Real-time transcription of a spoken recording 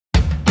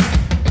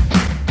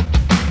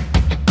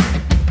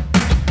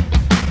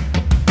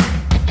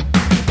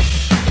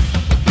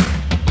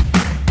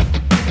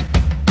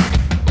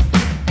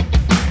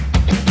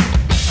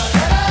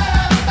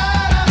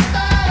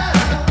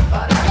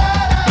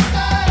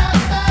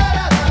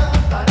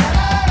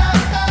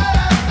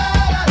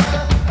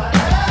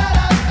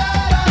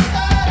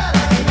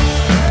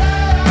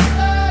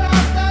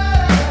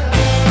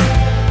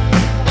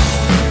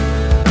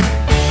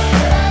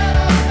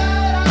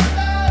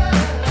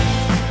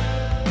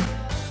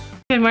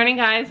Good morning,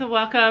 guys.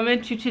 Welcome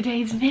to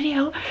today's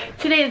video.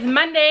 Today is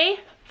Monday,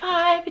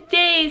 5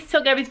 days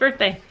till Gabby's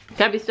birthday.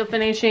 Gabby's still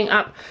finishing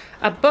up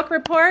a book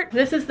report.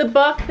 This is the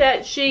book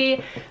that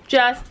she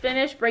just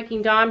finished,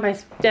 Breaking Dawn by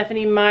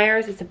Stephanie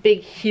Meyers. It's a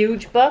big,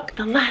 huge book.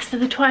 The last of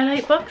the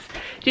Twilight books.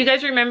 Do you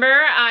guys remember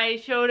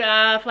I showed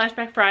a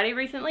Flashback Friday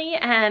recently,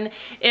 and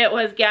it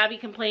was Gabby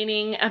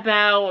complaining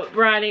about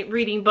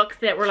reading books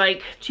that were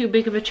like too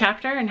big of a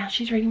chapter, and now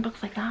she's reading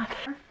books like that.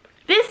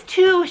 This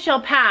too shall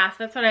pass.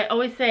 That's what I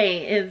always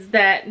say, is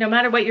that no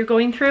matter what you're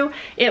going through,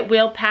 it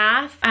will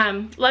pass.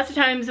 Lots of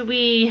times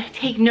we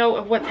take note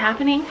of what's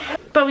happening,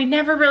 but we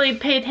never really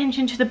pay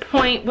attention to the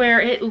point where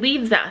it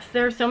leaves us.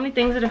 There are so many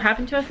things that have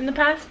happened to us in the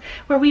past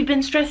where we've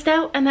been stressed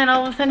out and then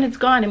all of a sudden it's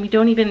gone and we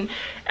don't even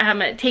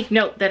take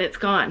note that it's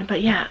gone.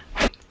 But yeah,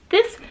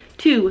 this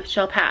too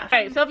shall pass. All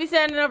right, Sophie's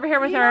standing over here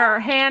with her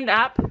hand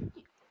up.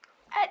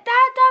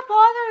 That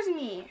bothers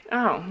me.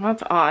 Oh,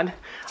 that's odd.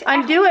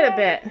 Undo it a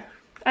bit.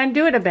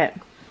 Undo it a bit.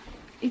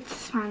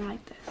 It's fine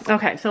like this.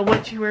 Okay, so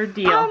what's your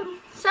deal?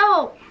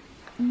 So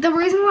the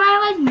reason why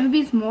I like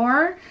movies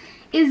more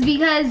is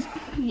because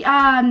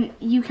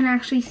you can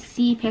actually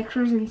see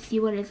pictures and see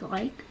what it's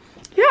like.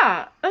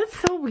 Yeah, that's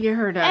so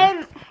weird.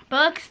 And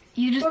books,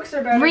 you just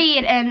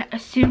read and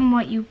assume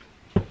what you...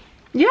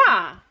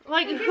 Yeah.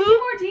 Like it gives you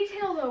more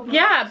detail though. Books.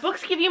 Yeah,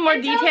 books give you more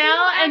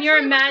detail, and your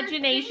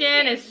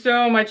imagination is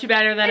so much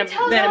better than a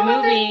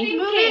movie.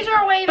 Movies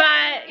are way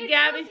better. But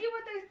Gabby, tells you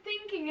what they're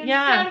thinking.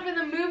 Instead of in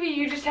the movie,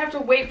 you just have to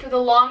wait for the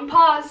long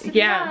pause to be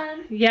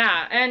done.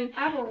 Yeah, and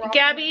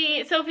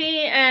Gabby,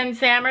 Sophie, and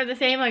Sam are the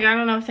same. Like, I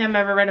don't know if Sam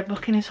ever read a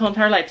book in his whole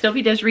entire life.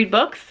 Sophie does read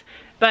books,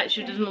 but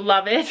she doesn't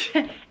love it.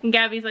 And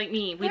Gabby's like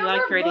me, we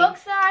like reading. There are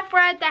books that I've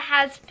read that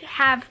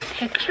have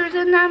pictures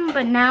in them,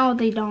 but now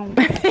they don't.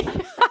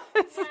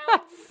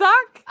 That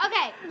suck.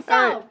 Okay,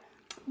 so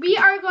we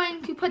are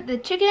going to put the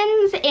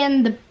chickens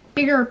in the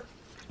bigger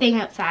thing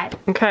outside.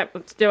 Okay,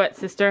 let's do it,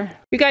 sister.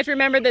 You guys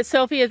remember that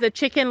Sophie is a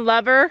chicken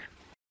lover?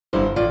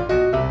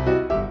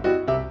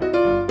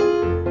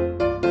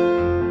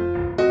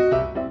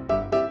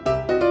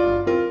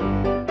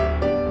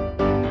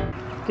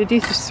 Did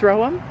you just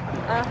throw them?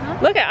 Uh-huh.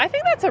 Look at, I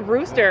think that's a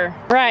rooster.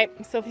 Right,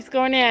 Sophie's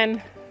going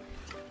in.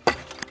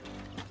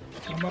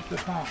 Come up the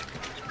top.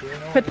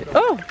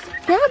 Oh,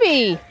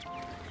 Gabby!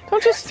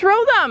 Don't just throw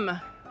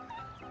them.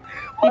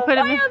 You put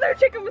them in. Other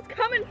chicken was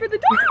coming for the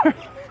door.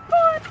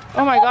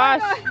 Oh my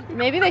gosh,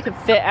 maybe they could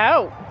fit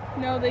out.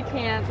 No, they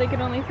can't. They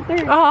can only fit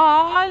there.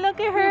 Oh, look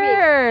at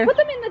her. Put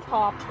them in the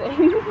top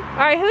thing. All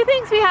right, who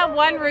thinks we have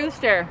one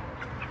rooster?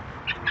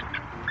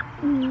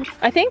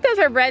 I think those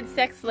are red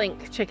sex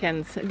link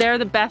chickens. They're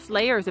the best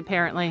layers,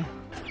 apparently.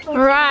 All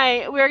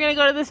right, we're gonna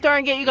go to the store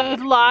and get you guys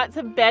lots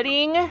of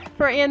bedding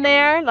for in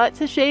there, lots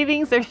of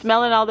shavings. They're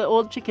smelling all the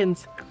old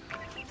chickens.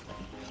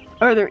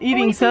 Or they're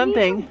eating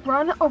something.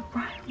 Run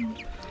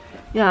around.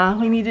 Yeah,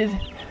 we need to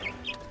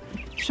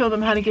show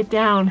them how to get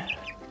down.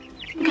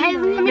 Guys,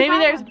 maybe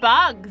there's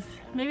bugs.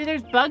 Maybe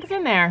there's bugs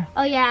in there.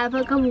 Oh yeah, I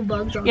put a couple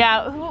bugs on.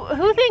 Yeah,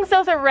 who thinks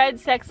those are red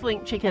sex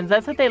link chickens?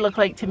 That's what they look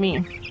like to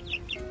me.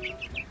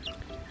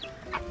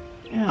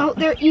 Yeah. Oh,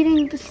 they're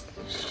eating the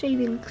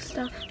shaving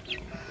stuff.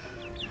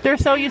 They're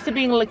so used to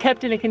being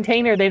kept in a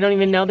container, they don't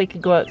even know they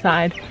could go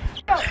outside.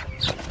 All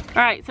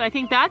right, so I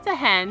think that's a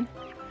hen.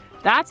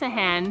 That's a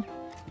hen.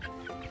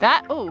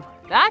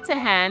 That's a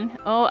hen.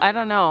 Oh, I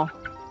don't know.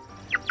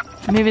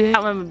 Maybe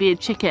that one would be a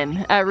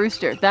chicken, a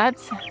rooster.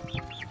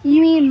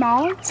 You mean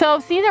mouse? So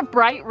see the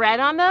bright red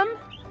on them?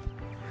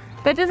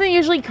 That doesn't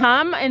usually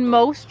come in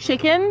most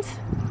chickens.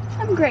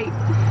 I'm great.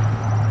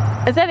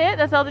 Is that it?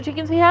 That's all the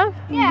chickens we have?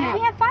 Yeah, we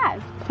have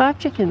 5. 5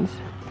 chickens.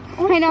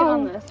 I know.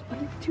 On this, but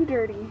it's too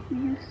dirty.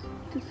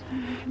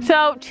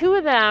 So 2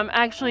 of them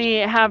actually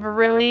have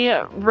really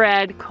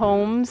red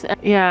combs.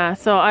 Yeah,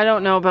 so I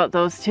don't know about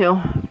those 2.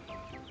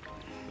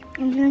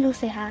 I'm gonna go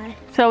say hi.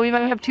 So we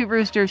might have 2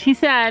 roosters. He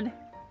said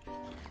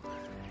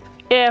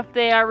if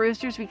they are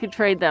roosters, we could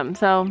trade them.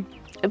 So,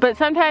 but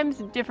sometimes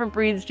different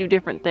breeds do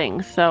different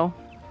things. So,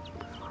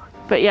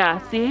 but yeah,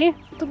 see?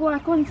 The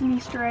black one's an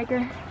Easter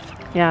egger.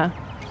 Yeah.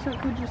 So it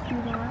could just be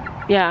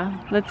that. Yeah,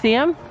 let's see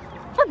him.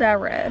 It's not that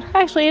red.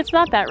 Actually, it's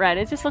not that red.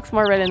 It just looks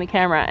more red in the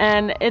camera.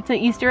 And it's an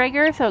Easter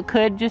egger, so it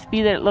could just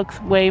be that it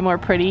looks way more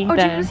pretty. Oh,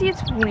 did you see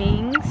its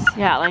wings?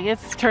 Yeah, like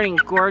it's turning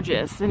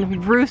gorgeous.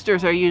 And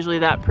roosters are usually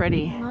that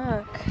pretty.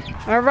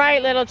 Look. All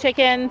right, little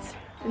chickens.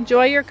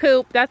 Enjoy your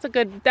coop. That's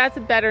a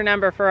better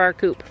number for our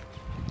coop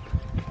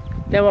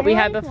than what we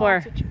had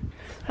before.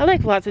 I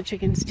like lots of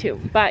chickens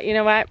too. But you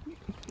know what?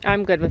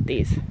 I'm good with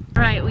these.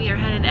 All right, we are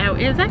headed out.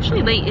 It's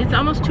actually late. It's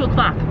almost 2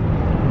 o'clock.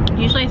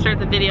 Usually I start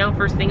the video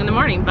first thing in the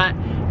morning, but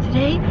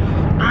today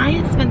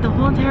I spent the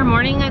whole entire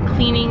morning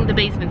cleaning the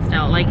basement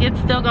still. Like, it's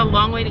still got a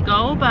long way to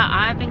go, but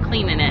I've been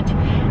cleaning it.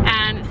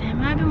 And Sam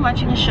and I have been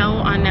watching a show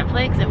on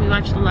Netflix, and we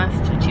watched the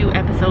last 2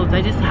 episodes.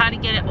 I just had to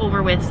get it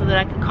over with so that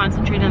I could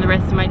concentrate on the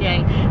rest of my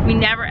day. We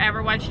never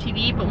ever watch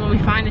TV, but when we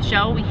find a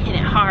show, we hit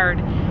it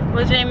hard.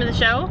 What's the name of the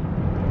show?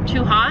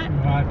 Too Hot? Too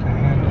Hot to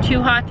Handle.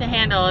 Too Hot to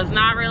Handle is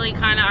not really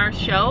kind of our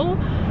show.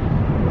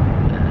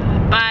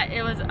 But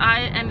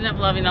I ended up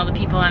loving all the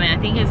people on it.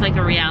 I think it's like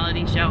a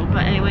reality show.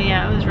 But anyway,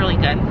 yeah, it was really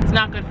good. It's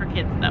not good for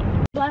kids though.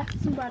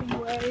 Left somebody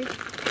away.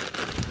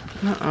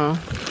 Uh-oh.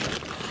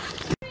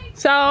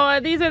 So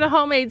these are the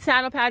homemade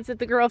saddle pads that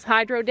the girls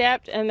hydro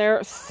dipped, and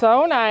they're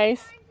so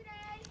nice.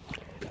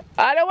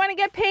 I don't want to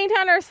get paint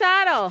on our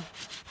saddle.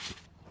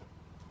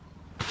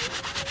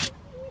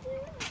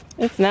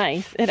 It's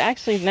nice. It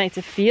actually is nice.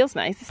 It feels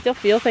nice. It still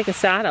feels like a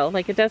saddle.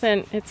 Like it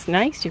doesn't, it's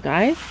nice, you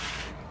guys.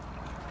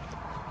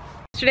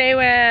 Yesterday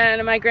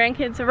when my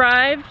grandkids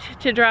arrived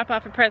to drop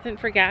off a present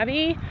for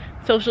Gabby,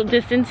 social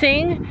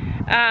distancing,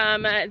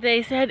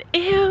 they said,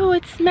 ew,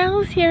 it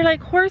smells here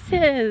like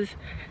horses.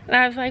 And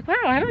I was like, wow,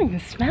 I don't even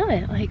smell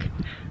it. Like,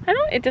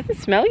 it doesn't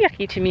smell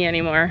yucky to me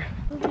anymore.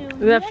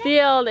 The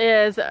field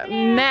is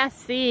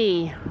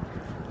messy.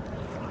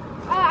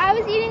 I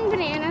was eating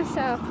banana,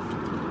 so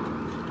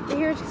we're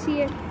here to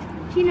see if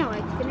Tina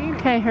likes banana.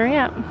 Okay, hurry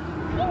up.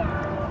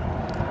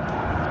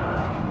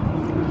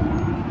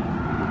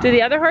 Do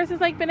the other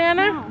horses like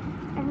banana? No,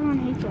 everyone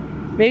hates it.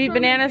 Maybe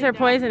bananas are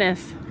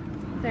poisonous.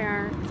 They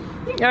are.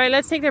 All right,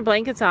 let's take their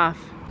blankets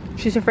off.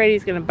 She's afraid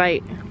he's gonna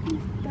bite. He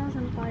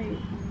doesn't bite.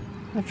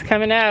 It's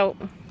coming out.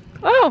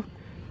 Oh,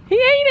 he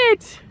ate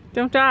it.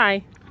 Don't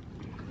die.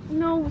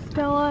 No,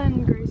 Stella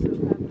and Grace have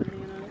had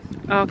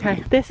bananas.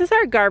 Okay, this is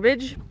our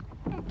garbage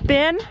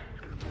bin.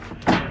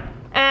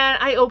 And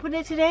I opened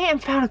it today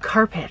and found a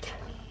carpet.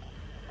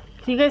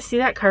 Can you guys see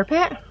that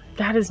carpet?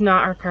 That is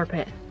not our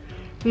carpet.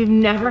 We've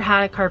never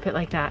had a carpet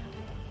like that.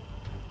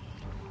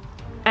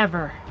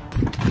 Ever.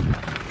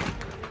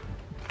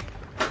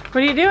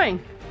 What are you doing?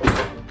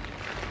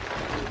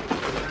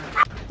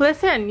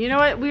 Listen, you know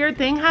what weird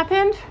thing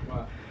happened?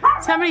 What?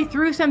 Somebody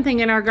threw something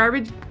in our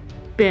garbage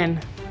bin.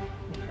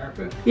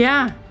 Carpet?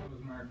 Yeah. That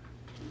was Mark.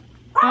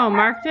 Oh,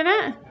 Mark did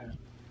it? Yeah.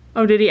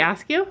 Oh, did he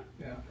ask you?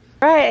 Yeah.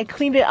 All right, I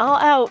cleaned it all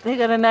out. They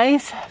got a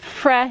nice,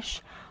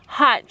 fresh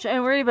hutch.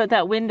 I'm worried about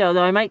that window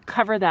though. I might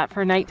cover that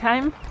for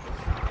nighttime.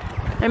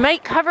 I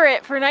might cover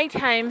it for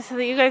nighttime so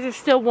that you guys are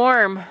still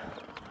warm.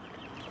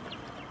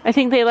 I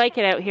think they like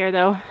it out here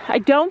though. I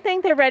don't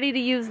think they're ready to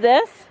use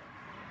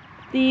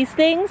these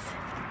things.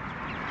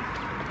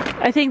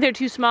 I think they're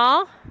too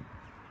small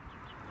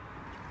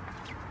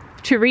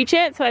to reach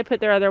it, so I put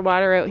their other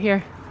water out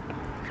here.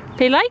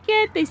 They like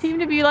it. They seem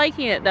to be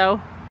liking it though.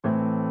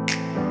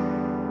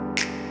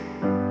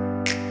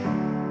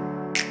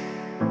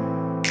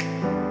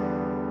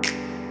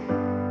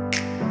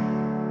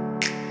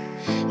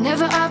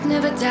 Never up,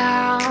 never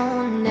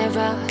down,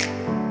 never.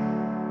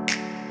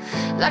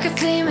 Like a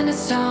theme in a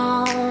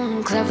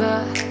song,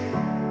 clever.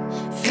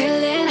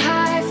 Feeling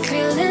high,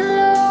 feeling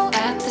low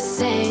at the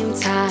same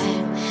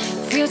time.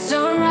 Feels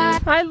so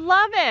right. I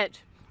love it.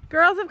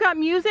 Girls have got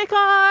music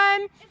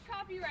on. It's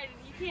copyrighted,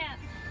 you can't.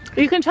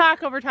 You can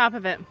talk over top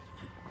of it.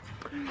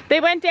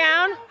 They went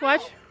down,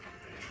 watch.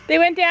 They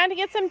went down to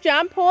get some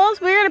jump poles.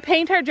 We're gonna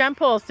paint our jump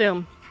poles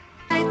soon.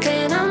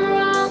 Then I'm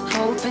wrong,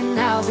 hoping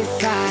I'll be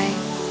fine.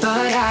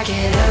 But I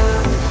get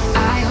up,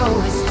 I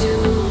always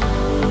do.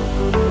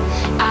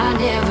 I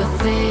never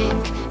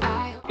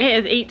think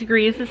It is 8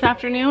 degrees this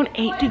afternoon,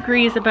 8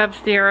 degrees above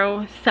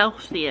 0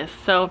 Celsius.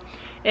 So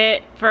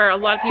for a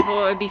lot of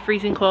people, it would be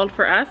freezing cold.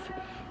 For us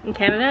in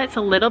Canada, it's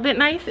a little bit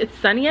nice. It's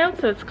sunny out,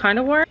 so it's kind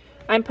of warm.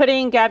 I'm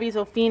putting Gabby's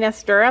Ofina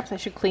stirrups. I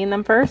should clean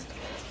them first,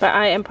 but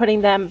I am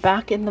putting them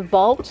back in the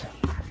vault.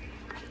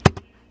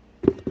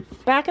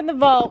 Back in the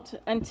vault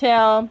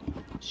until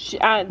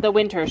the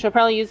winter. She'll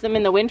probably use them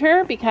in the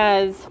winter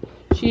because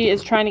she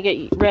is trying to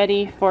get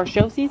ready for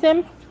show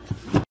season.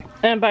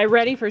 And by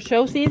ready for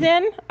show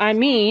season, I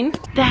mean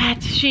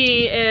that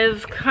she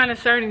is kind of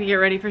starting to get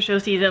ready for show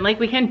season. Like,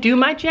 we can't do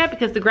much yet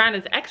because the ground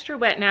is extra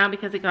wet now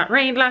because it got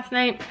rained last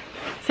night.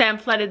 Sam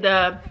flooded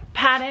the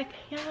paddock.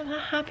 Yeah, that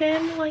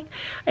happened. Like,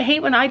 I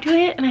hate when I do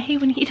it and I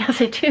hate when he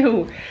does it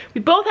too. We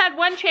both had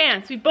one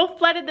chance. We both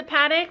flooded the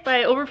paddock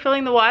by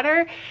overfilling the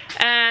water,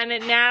 and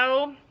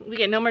now we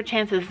get no more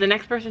chances. The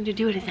next person to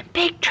do it is in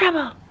big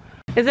trouble.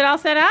 Is it all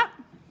set up?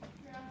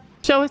 Yeah.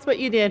 Show us what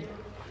you did.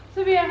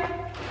 So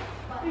yeah,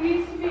 it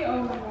needs to be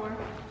over more.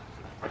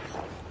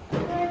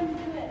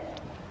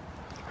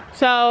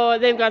 So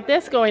they've got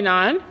this going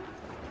on.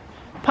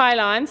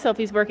 Pylon,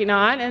 Sophie's working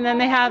on, and then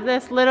they have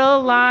this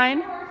little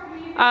line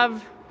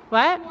of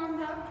what?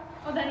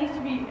 Oh, that needs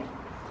to be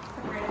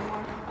separated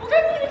more. Well,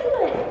 then you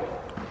do it.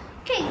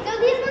 Okay, so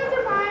these ones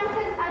are mine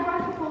because I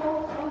brought the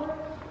poles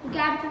over.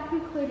 Gabby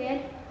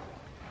included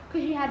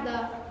because she had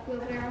the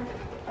wheelbarrow.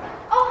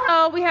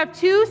 Oh, So we have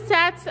 2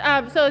 sets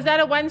of, so is that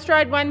a one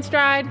stride? What am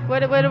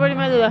I doing?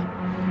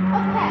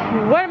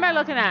 okay. What am I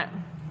looking at?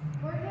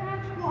 We're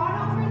gonna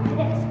trot over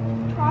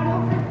this, trot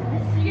over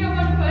this, You get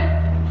 1 foot.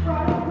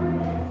 trot over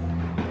this,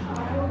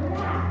 trot over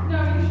that. No,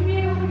 you should be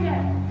able to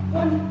get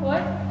 1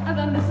 foot, and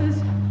then this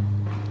is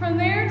from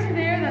there to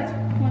there. That's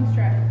 1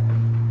 stride.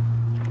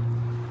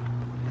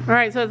 All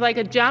right, so it's like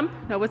a jump.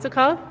 No, what's it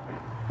called?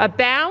 A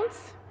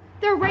bounce,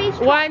 They're raised.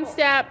 1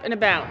 step, and a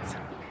bounce.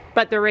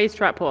 But they're raised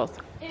trot poles.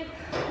 It's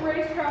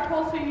raised trap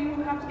pole, so you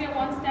have to get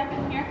 1 step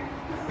in here.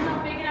 This is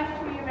not big enough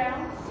to be a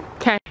bounce.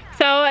 Okay,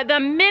 so But the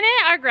minute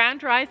our ground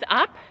dries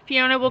up,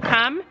 Fiona will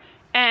come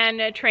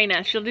and train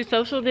us. She'll do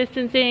social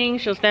distancing.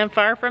 She'll stand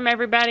far from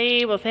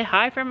everybody. We'll say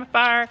hi from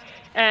afar,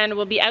 and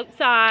we'll be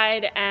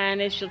outside,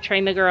 and she'll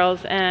train the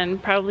girls and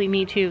probably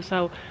me too.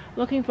 So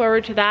looking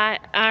forward to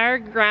that. Our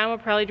ground will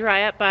probably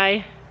dry up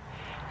by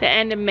the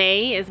end of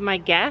May is my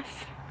guess.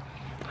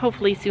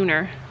 Hopefully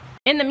sooner.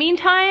 In the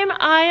meantime,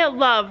 I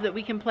love that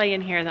we can play in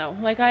here though.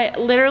 Like, I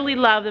literally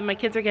love that my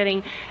kids are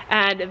getting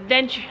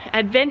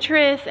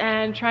adventurous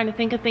and trying to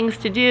think of things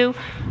to do.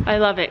 I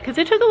love it, because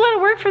it took a lot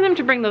of work for them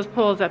to bring those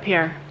poles up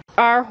here.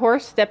 Our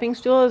horse stepping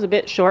stool is a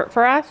bit short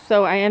for us,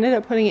 so I ended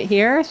up putting it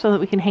here so that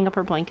we can hang up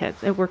our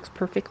blankets. It works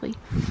perfectly.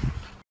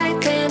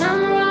 Then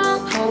I'm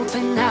wrong,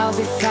 hoping I'll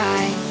be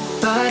fine,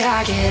 but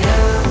I get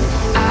up,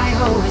 I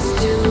always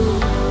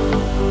do.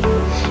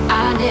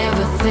 I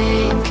never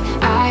think,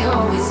 I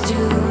always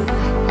do.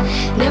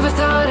 Never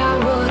thought I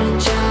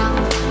wouldn't jump,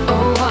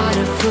 oh what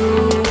a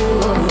fool.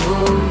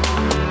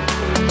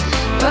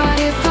 But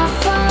if I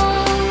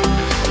fall,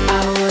 I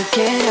would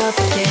get up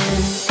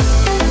again.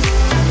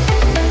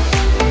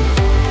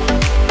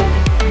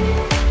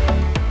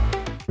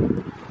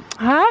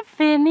 Hi,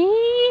 Finny.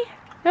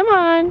 Come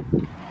on.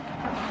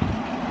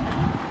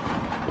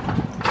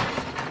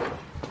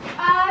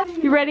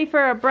 You ready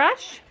for a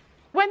brush?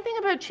 One thing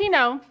about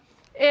Chino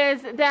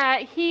is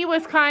that he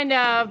was kind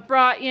of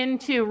brought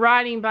into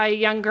riding by a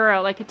young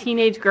girl, like a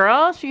teenage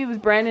girl. She was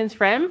Brandon's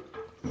friend,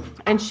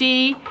 and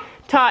she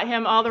taught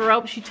him all the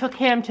ropes. She took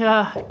him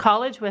to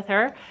college with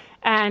her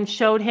and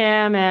showed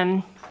him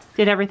and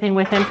did everything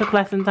with him, took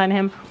lessons on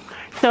him.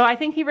 So I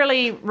think he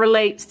really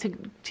relates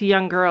to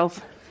young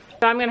girls.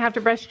 So I'm gonna have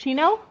to brush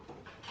Chino.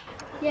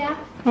 Yeah.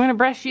 I'm gonna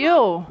brush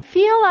you. I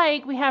feel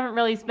like we haven't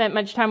really spent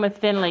much time with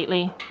Finn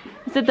lately.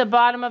 He's at the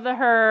bottom of the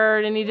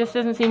herd and he just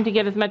doesn't seem to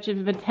get as much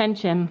of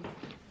attention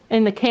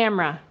in the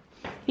camera.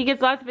 He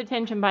gets lots of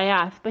attention by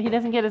us, but he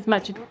doesn't get as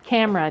much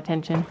camera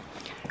attention.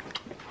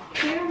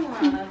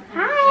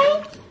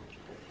 Hi.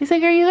 He's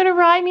like, are you gonna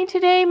ride me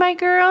today, my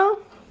girl?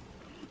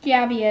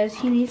 Gabby is.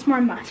 He needs more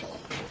muscle.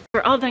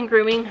 We're all done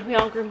grooming. We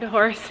all groomed a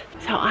horse.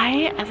 So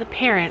I, as a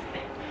parent,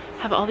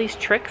 have all these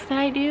tricks that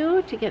I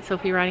do to get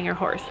Sophie riding her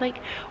horse. Like,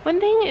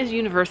 one thing is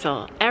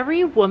universal.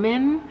 Every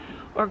woman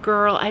or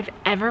girl I've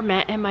ever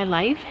met in my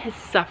life has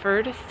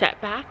suffered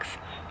setbacks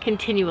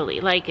continually.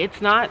 Like,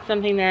 it's not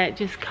something that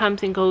just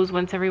comes and goes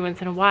once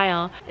in a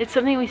while. It's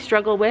something we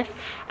struggle with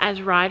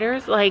as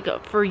riders, like,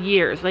 for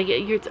years. Like,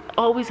 it's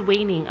always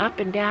waning up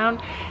and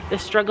down. The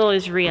struggle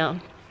is real.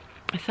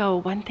 So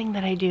one thing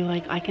that I do,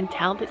 like, I can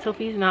tell that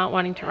Sophie's not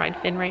wanting to ride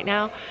Finn right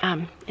now.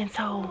 And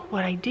so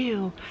what I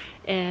do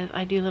is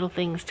I do little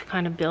things to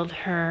kind of build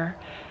her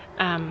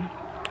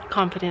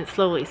confidence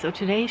slowly. So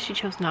today she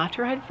chose not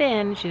to ride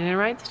Finn. She didn't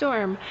ride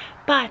Storm,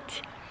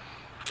 but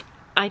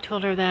I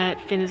told her that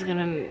Finn is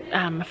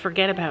gonna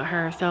forget about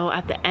her. So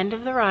at the end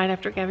of the ride,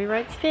 after Gabby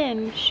rides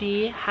Finn,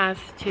 she has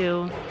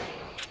to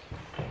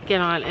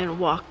get on and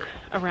walk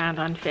around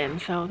on Finn.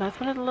 So that's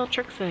one of the little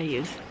tricks that I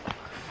use.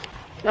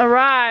 All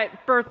right,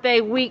 birthday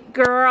week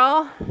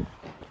girl.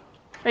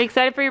 Are you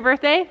excited for your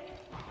birthday?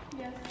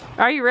 Yes.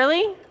 Are you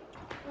really?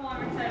 Well,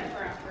 I'm excited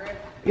for after it.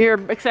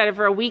 You're excited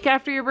for a week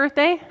after your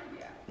birthday?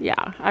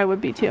 Yeah, I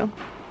would be too.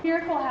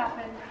 Miracle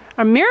happened.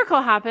 A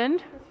miracle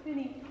happened With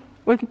Finny.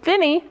 with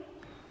Finny.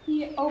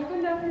 He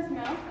opened up his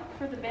mouth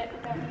for the bit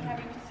without me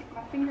having to stick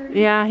my finger in.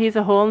 Yeah, he's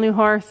a whole new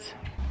horse.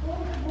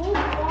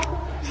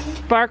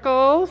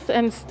 Sparkles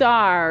and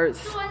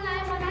stars. The one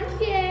I went on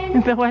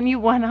Finn. The one you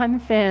won on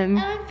Finn.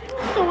 I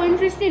was so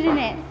interested in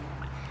it.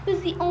 It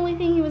was the only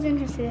thing he was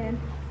interested in.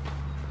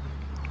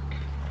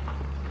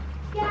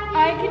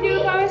 I can do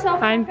it by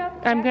myself. I'm Back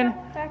up,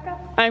 gonna back up.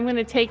 I'm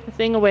gonna take the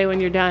thing away when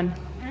you're done.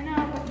 I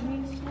know, but he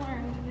needs to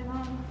learn to get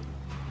on.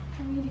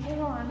 I need to get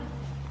on.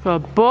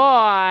 Good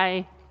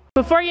boy.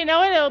 Before you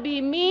know it, it'll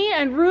be me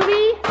and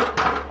Ruby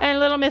and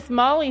little Miss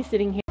Molly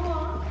sitting here.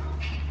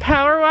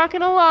 Power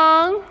walking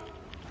along.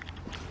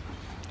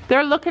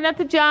 They're looking at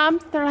the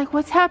jumps. They're like,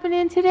 what's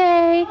happening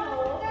today?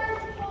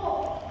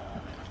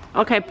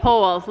 Okay,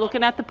 poles.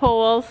 Looking at the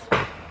poles.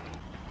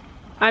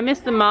 I miss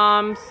the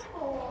moms.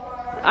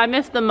 I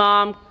miss the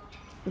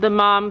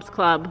moms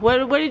club.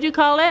 What did you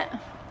call it?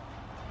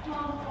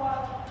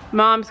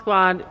 Mom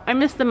squad. I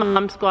miss the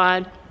mom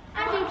squad.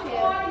 I do too.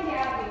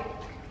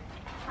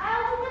 I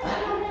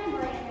also miss the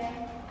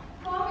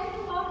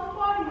mom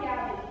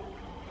Brandon.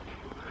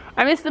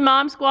 I miss the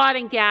mom squad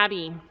and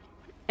Gabby.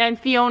 And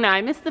Fiona.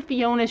 I miss the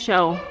Fiona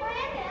show.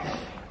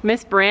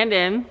 Miss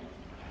Brandon.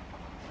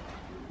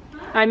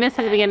 I miss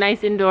having a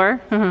nice indoor.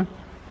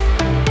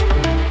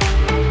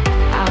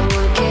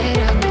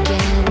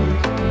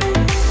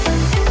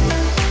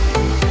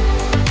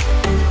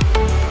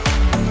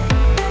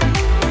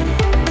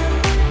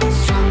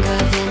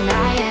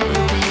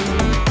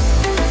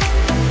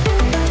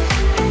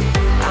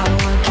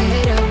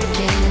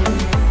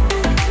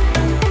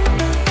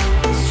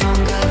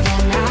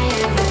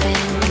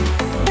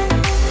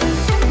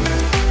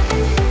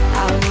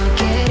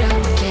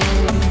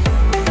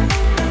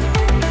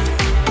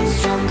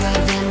 Stronger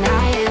than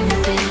I ever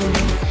been.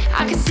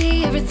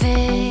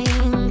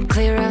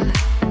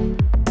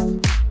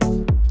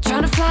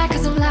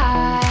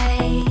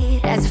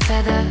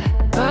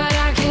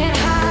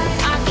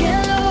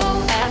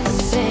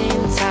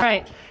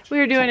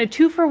 doing a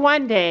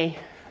 2-for-1 day.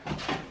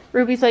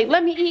 Ruby's like,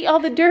 let me eat all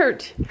the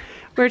dirt.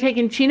 We're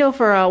taking Chino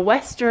for a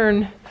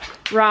Western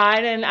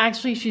ride, and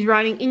actually she's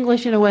riding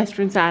English in a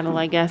Western saddle,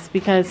 I guess,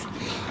 because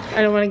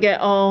I don't want to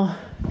get all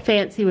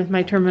fancy with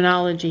my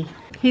terminology.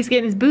 He's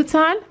getting his boots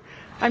on.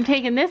 I'm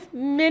taking this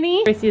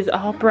mini. Gracie is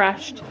all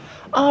brushed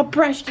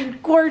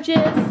and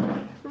gorgeous,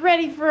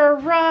 ready for a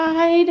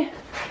ride.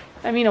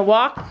 I mean a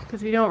walk,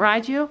 because we don't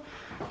ride you.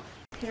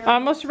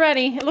 Almost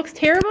ready. It looks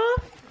terrible.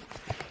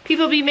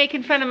 People be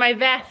making fun of my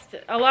vest.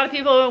 A lot of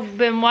people have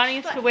been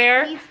wanting us to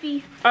wear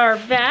our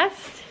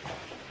vest.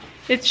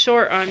 It's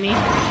short on me.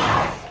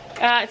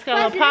 It's got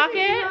a little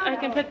pocket. I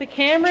can put the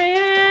camera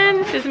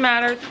in. Doesn't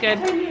matter, it's good.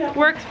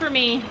 Works for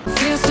me.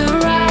 Feels so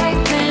right,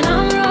 then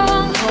I'm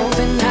wrong,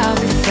 hoping I'll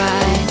be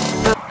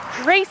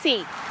fine.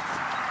 Gracie.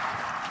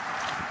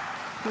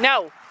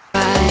 No.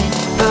 But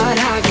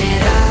I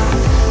get up,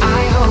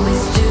 I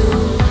always do.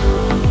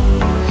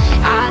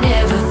 I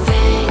never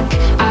think,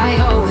 I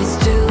always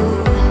do.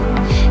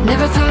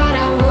 Never thought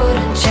I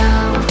wouldn't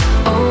jump,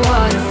 oh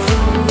what a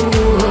fool.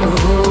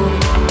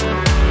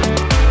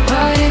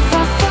 But if I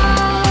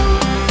fall,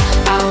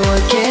 I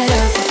would get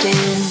up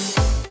again.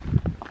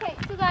 Okay,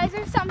 so guys,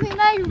 there's something that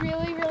I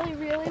really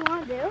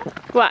want to do.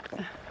 What?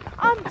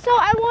 So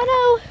I want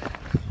to,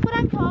 when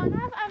I'm tall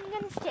enough, I'm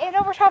going to stand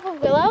over top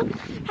of Willow,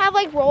 have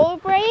like roller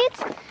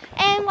braids,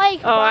 and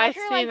like ride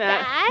her like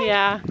that.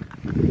 Yeah.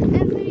 And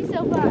it's going to be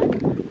so fun.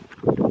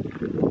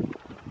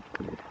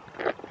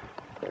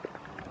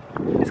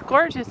 It's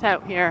gorgeous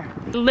out here.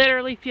 It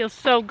literally feels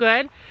so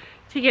good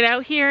to get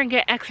out here and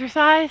get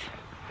exercise.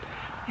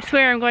 I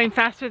swear I'm going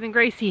faster than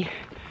Gracie,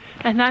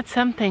 and that's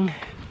something.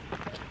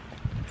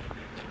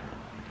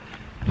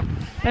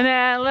 And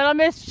then little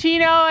Miss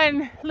Chino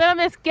and little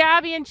Miss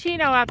Gabby and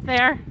Chino up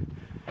there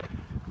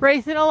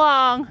racing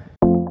along.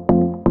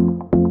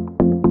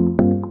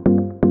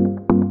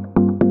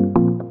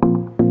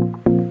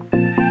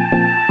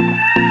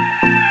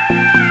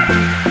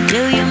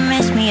 Do you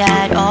miss me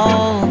at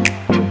all?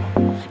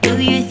 Do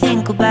you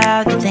think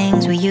about the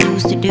things we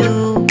used to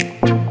do?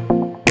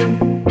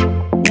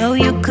 No,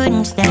 you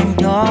couldn't stand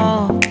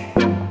tall.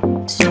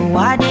 So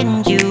why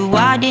didn't you?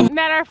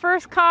 Met our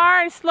first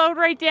car and slowed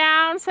right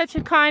down. Such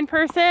a kind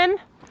person.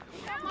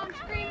 Mom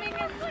screaming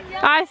and yelling.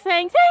 I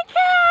sang, thank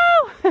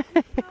you!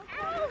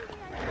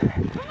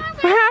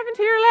 What happened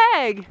to your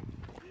leg?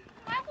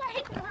 My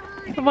leg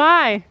hurt.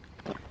 Why?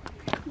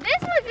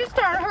 This one just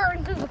started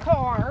hurting because of the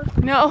car.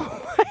 No.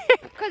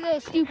 Because it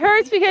was stupid.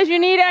 Hurts because you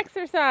need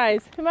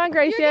exercise. Come on,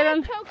 Gracie. You're I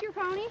going to choke your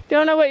pony?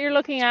 don't know what you're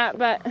looking at,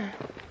 but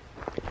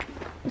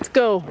let's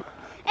go.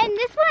 And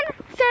this one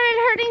started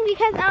hurting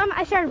because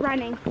I started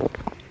running.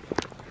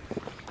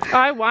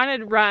 I wanted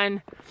to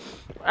run.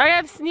 I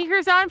have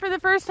sneakers on for the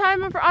first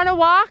time on a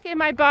walk, and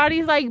my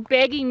body's like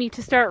begging me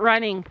to start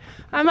running.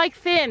 I'm like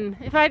Finn.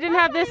 If I didn't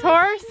have this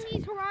horse.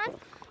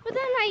 But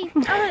then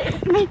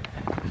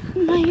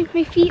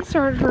my feet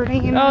started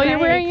hurting. And Oh, you're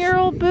wearing your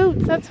old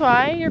boots. That's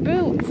why. Your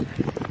boots.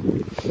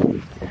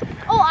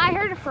 Oh, I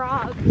heard a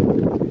frog.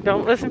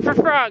 Don't listen for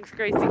frogs,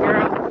 Gracie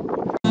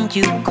girl. Didn't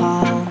you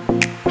call?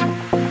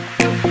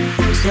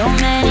 So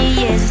many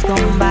years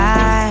gone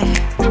by,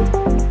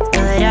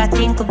 but I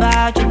think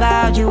about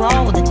you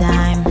all the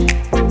time.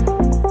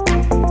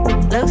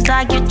 Looks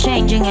like you're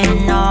changing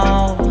and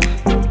all.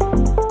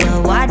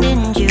 But why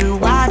didn't you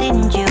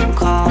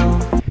call?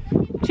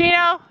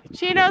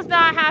 Chino's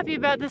not happy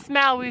about the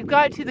smell. We've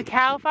got to the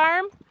cow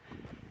farm,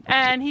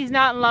 and he's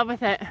not in love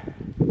with it.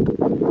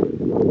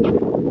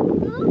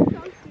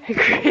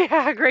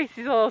 Yeah,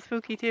 Gracie's a little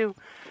spooky too.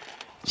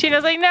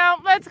 Chino's like, no,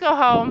 let's go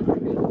home.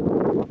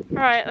 All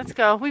right, let's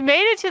go. We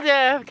made it to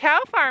the cow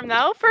farm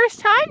though.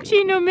 First time,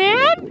 Chino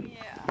man.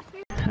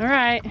 Yeah. All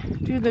right,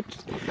 do the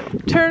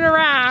turn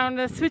around,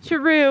 the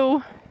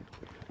switcheroo.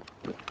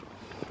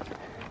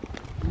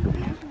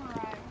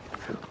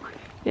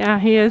 Yeah,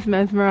 he is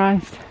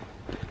mesmerized.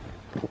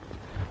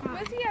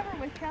 Was he ever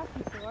with cows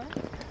before?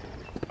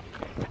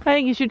 I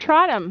think you should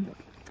trot him.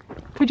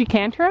 Could you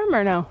canter him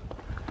or no?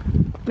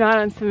 Not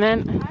on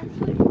cement.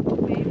 Actually,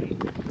 maybe.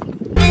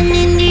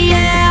 In the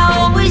air,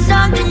 always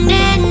something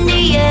in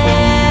the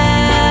air.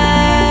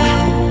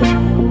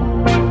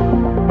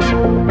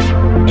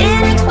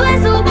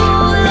 Inexplicable,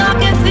 I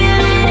can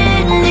feel it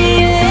in the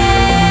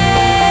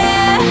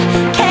air.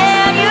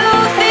 Can you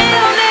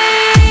feel me?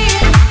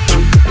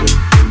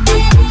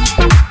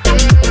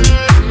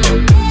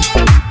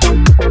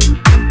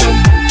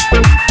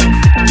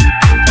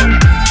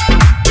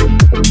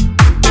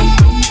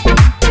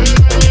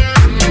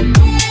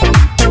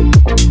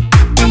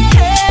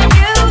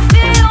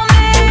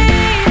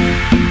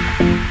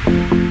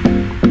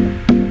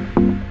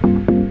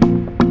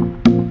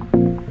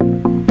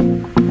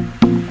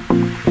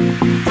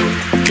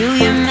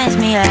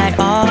 At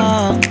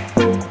all?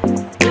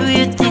 Do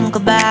you think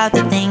about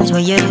the things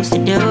we used to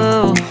do?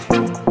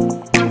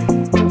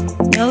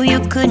 No, you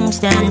couldn't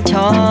stand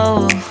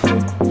tall.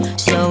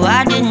 So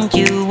why didn't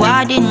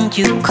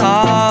you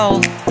call?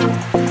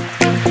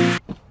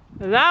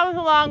 That was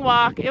a long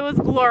walk. It was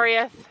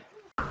glorious.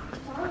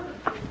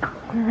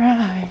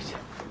 Right.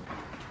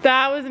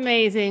 That was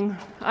amazing.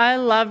 I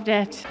loved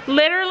it.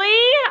 Literally,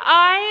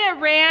 I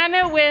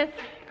ran with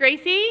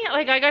Gracie.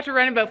 Like, I got to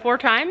run about 4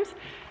 times.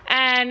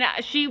 And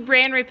she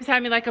ran right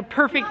beside me like a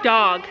perfect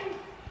dog.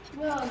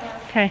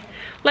 Okay.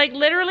 Like,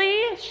 literally,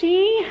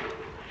 she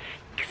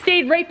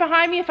stayed right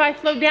behind me. If I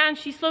slowed down,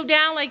 she slowed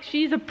down. Like,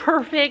 she's a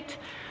perfect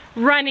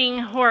running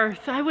horse.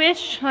 I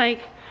wish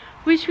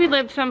we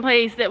lived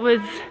someplace that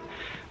was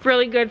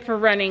really good for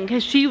running,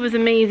 because she was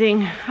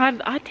amazing.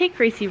 I'd take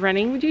Gracie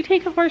running. Would you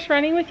take a horse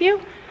running with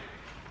you?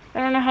 I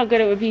don't know how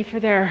good it would be for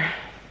their...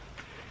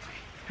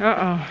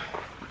 Uh-oh.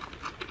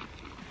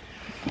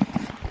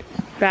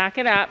 Back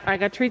it up. I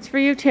got treats for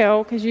you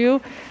too, because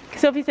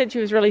Sophie said she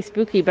was really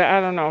spooky, but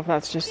I don't know if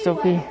that's just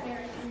Sophie.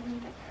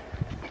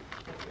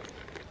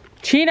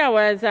 Chino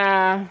was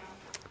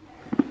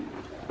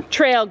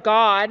trail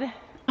god.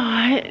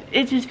 Oh,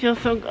 it just feels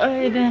so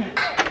good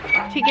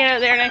to get out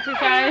there and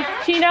exercise.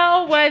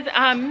 Chino was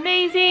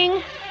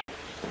amazing.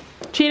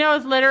 Chino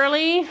is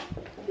literally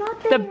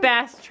the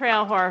best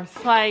trail horse.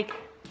 Like,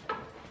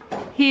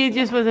 he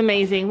just was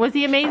amazing. Was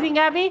he amazing,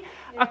 Gabby?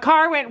 A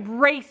car went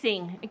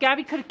racing.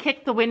 Gabby could have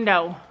kicked the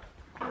window.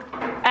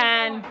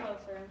 And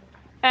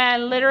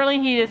literally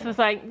he just was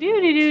like,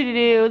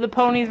 do-do-do-do-do. The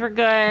ponies were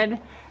good.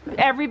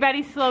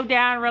 Everybody slowed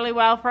down really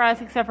well for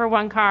us except for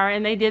one car,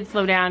 and they did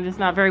slow down, just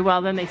not very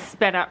well. Then they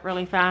sped up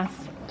really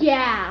fast.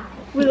 Yeah,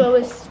 Willow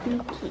was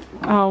spooky.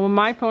 Oh, well,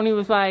 my pony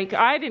was like,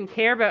 I didn't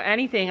care about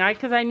anything,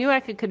 because I knew I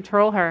could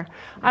control her.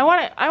 I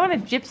want a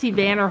gypsy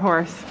vanner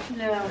horse.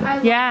 No.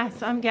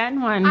 Yes, I'm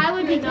getting one. I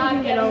would be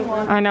not getting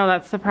one. I know,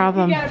 that's the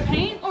problem. You got a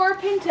paint or a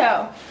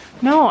pinto?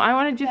 No, I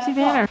want a gypsy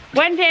vanner.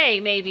 One day,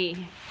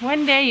 maybe.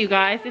 One day, you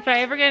guys. If I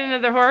ever get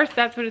another horse,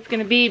 that's what it's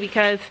going to be,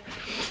 because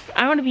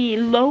I want to be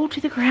low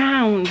to the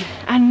ground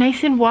and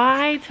nice and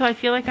wide, so I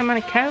feel like I'm on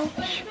a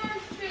couch.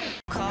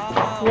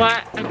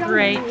 What a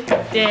great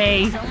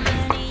day.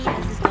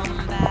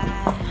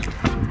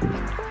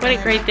 What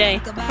a great day.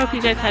 Hope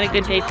you guys had a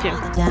good day too.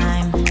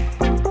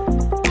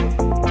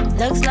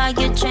 Looks like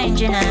you're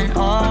changing and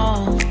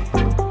all.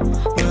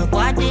 But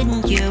why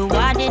didn't you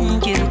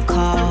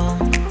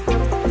call?